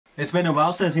It's been a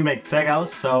while since we made tag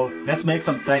outs, so let's make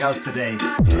some tag outs today.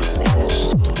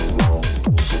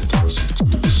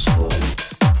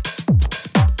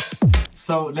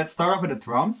 So let's start off with the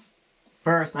drums.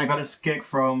 First, I got this kick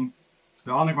from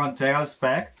the Underground tag outs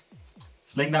pack.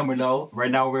 It's linked down below.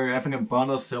 Right now we're having a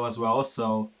bundle sale as well,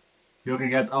 so you can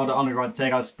get all the Underground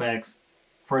tag outs packs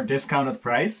for a discounted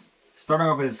price. Starting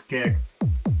off with this kick,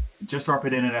 just drop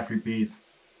it in at every beat.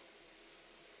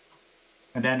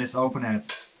 And then this open head.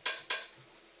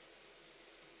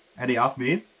 And the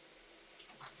offbeat.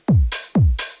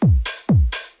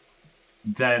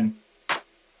 Then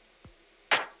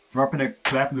drop in a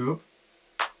clap loop.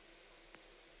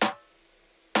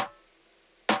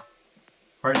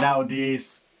 Right now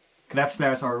these clap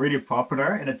snares are really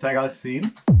popular in the tag out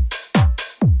scene,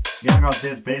 giving us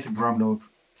this basic drum loop.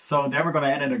 So then we're gonna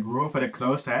end in a groove with a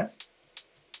closed head.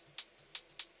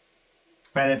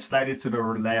 Pan it slightly to the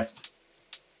left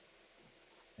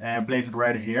and place it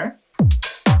right here.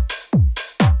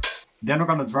 Then we're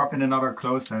gonna drop in another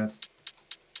closed head.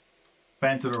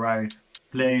 Pan to the right,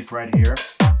 place right here.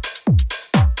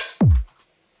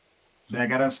 Then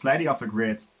get them slightly off the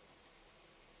grid.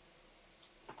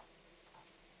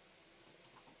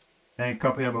 And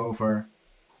copy them over.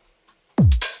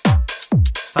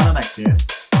 Something like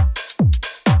this.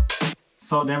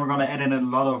 So then we're gonna add in a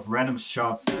lot of random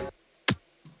shots.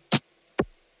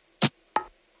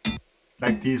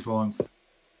 Like these ones.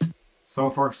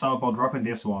 So for example, drop in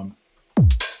this one.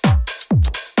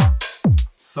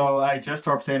 So I just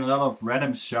dropped in a lot of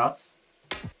random shots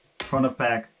from the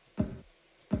pack.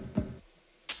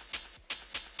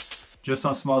 Just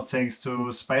some small things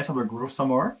to spice up the groove some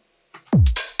more.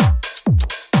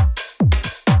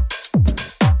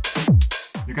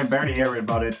 You can barely hear it,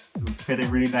 but it's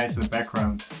fitting really nice in the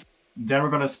background. Then we're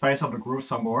gonna spice up the groove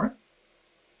some more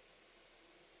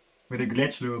with the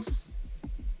glitch loops.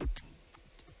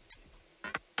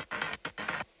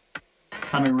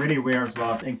 Sounding really weird,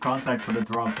 but in context for the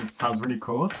drums it sounds really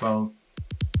cool, so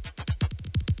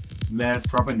let's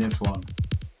drop in this one.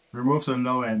 Remove the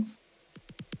low end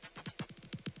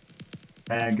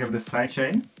and give it a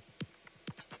sidechain.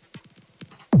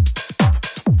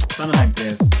 Something like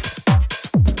this.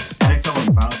 Adding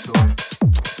some bounce to it.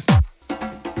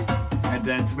 And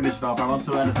then to finish it off, I want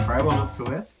to add a tribal look to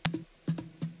it.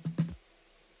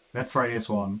 Let's try this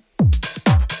one.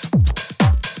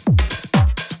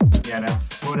 Yeah,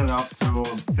 that's smooth enough to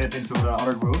fit into the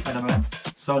other groove elements.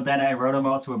 So then I wrote them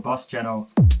out to a bus channel.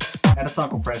 Added some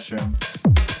compression.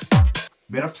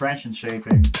 Bit of transient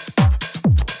shaping.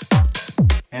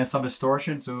 And some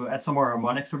distortion to add some more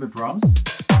harmonics to the drums.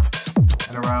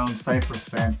 And around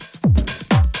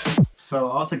 5%.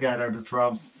 So altogether the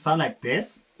drums sound like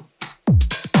this.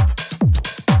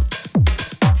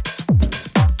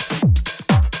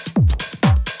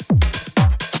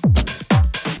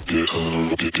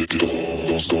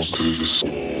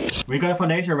 We got a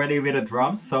foundation ready with the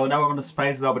drums, so now we're going to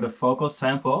spice it up with a vocal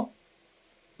sample.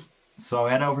 So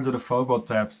head over to the vocal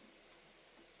tab.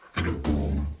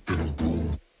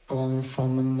 Calling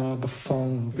from another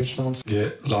phone, bitch, don't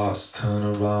get lost,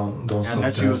 turn around, don't stop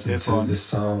dancing to the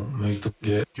sound, make the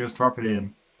get. Just drop it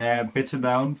in and pitch it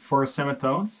down for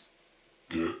semitones.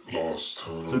 Get lost,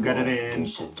 turn so get it in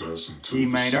E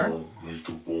minor.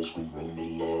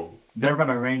 Then we're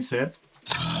gonna arrange it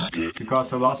because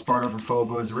the last part of the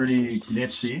vocal is really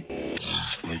glitchy.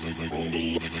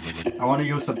 I want to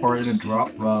use the part in the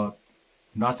drop, but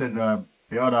not in the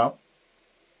build up.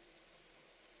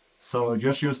 So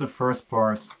just use the first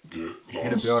part in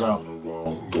the build up.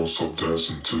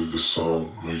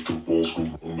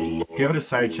 Give it a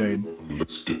sidechain.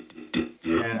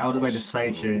 And automate the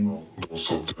sidechain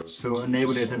to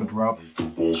enable it in the drop.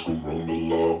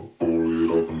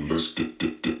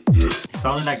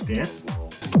 Sounding like this.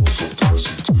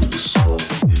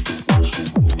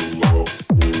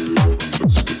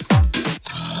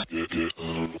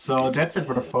 So that's it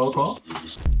for the vocal.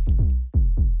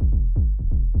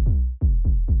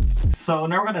 So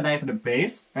now we're gonna dive into the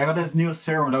bass. I got this new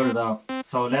serum loaded up.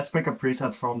 So let's pick a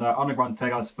preset from the Underground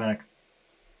tag outs pack.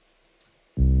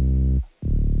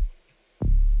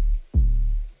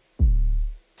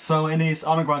 So in these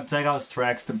Underground tag outs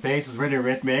tracks, the bass is really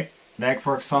rhythmic. Like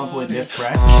for example in this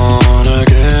track.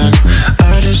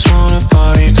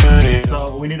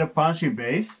 So we need a punchy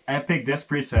bass and pick this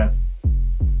preset.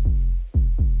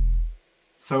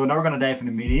 So now we're gonna dive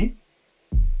into midi.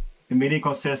 The midi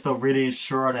consists of really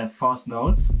short and fast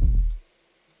notes.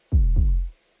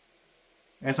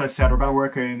 As I said, we're gonna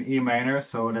work in E minor,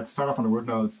 so let's start off on the root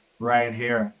notes right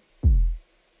here.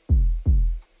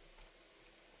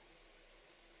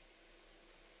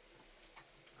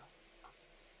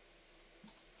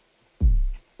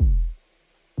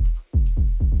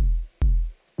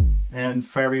 and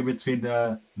vary between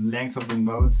the length of the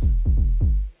notes.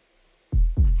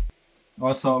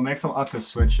 Also make some octave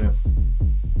switches.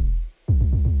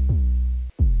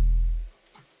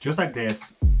 Just like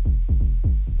this.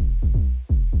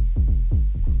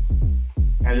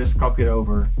 And just copy it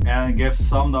over. And give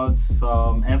some notes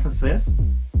some emphasis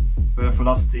with a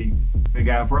velocity.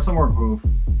 Again, for some more groove.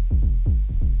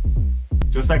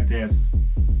 Just like this.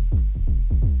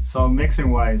 So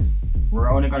mixing wise, we're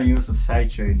only gonna use the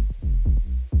sidechain.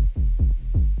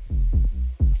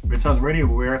 Which sounds really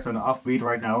weird and offbeat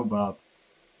right now, but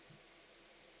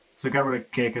together with a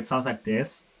kick, it sounds like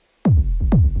this.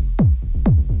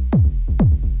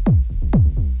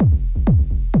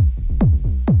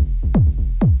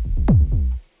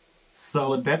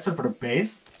 So that's it for the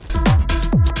bass.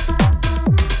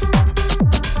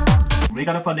 We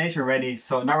got a foundation ready,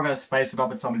 so now we're gonna spice it up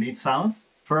with some lead sounds.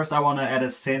 First, I want to add a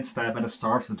synth step at the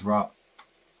start of the drop.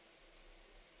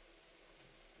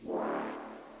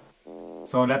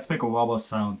 So let's pick a wobble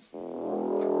sound.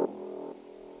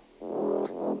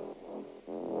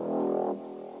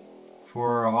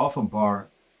 For half a bar.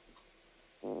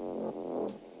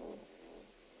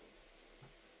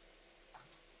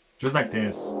 Just like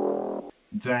this.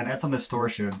 Then add some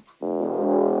distortion.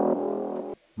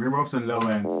 Remove the low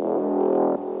end.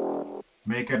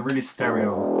 Make it really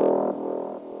stereo.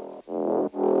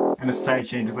 And a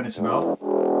sidechain to finish it off.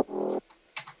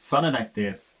 Something like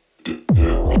this.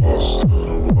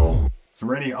 It's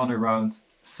really underground.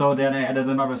 So then I added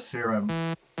another serum.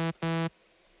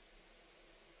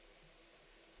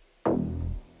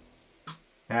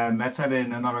 And let's add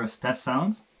in another step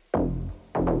sound.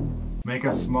 Make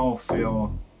a small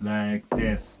fill like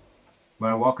this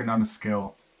while walking on the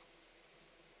scale.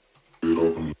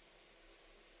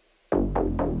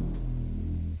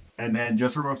 And then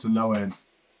just remove the low end.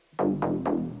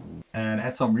 And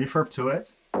add some reverb to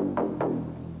it.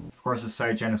 Of course, a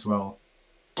sidechain as well.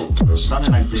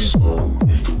 Something like this.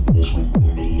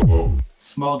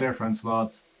 Small difference,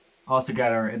 but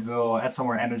altogether it will add some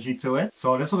more energy to it.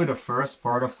 So this will be the first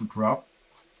part of the drop.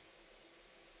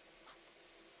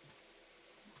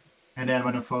 And then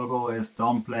when the vocal is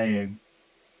done playing,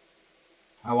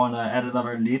 I want to add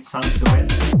another lead sound to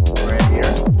it, right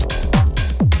here.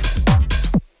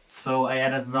 So I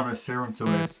added another serum to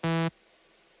it.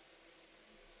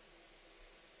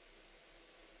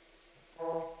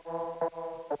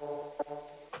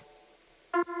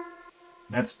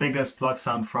 Let's pick this plug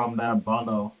sound from the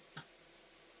bundle.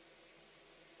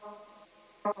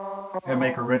 And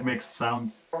make a rhythmic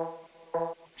sound.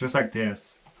 Just like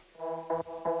this.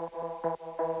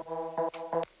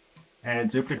 And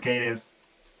duplicate it.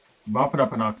 Bump it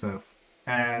up an octave.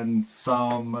 And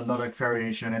some melodic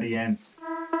variation at the end.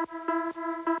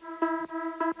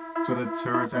 To the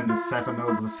third and the second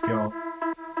note of the scale.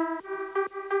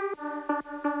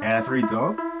 And that's really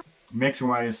dope. Mixing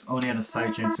wise, only add a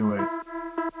sidechain to it.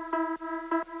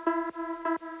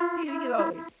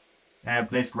 And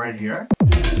place it right here.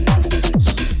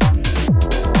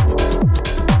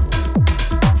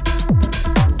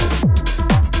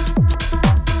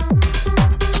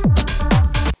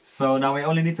 So now we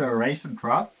only need to arrange the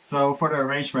drop. So for the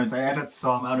arrangement, I added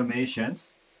some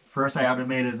automations. First I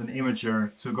automated an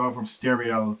imager to go from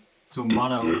stereo to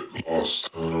mono.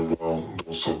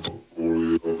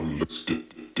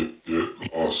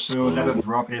 To let it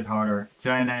drop hit harder.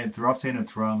 Then I dropped in the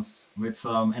drums with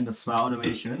some in the swell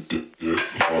automations.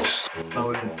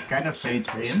 So it kind of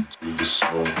fades in.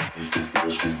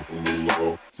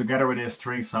 Together with this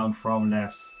string sound from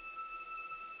lefts.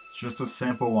 Just a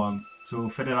simple one to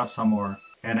fit it up some more.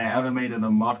 And I automated the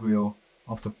mod wheel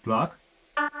of the plug.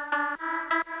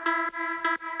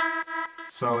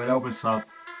 So it opens up,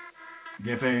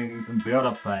 giving a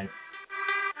build-up vibe.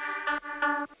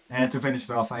 And to finish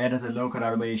it off, I added a local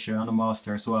automation on the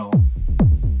master as well.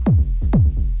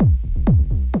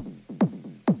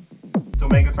 To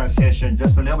make the transition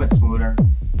just a little bit smoother.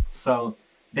 So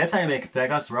that's how you make a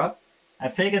Tegas drop. I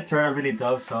think it turned out really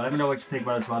dope, so let me know what you think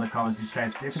about it as well in the comments.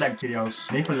 Besides, if you like the video,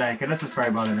 leave a like and a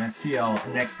subscribe button, and see you all in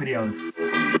the next videos.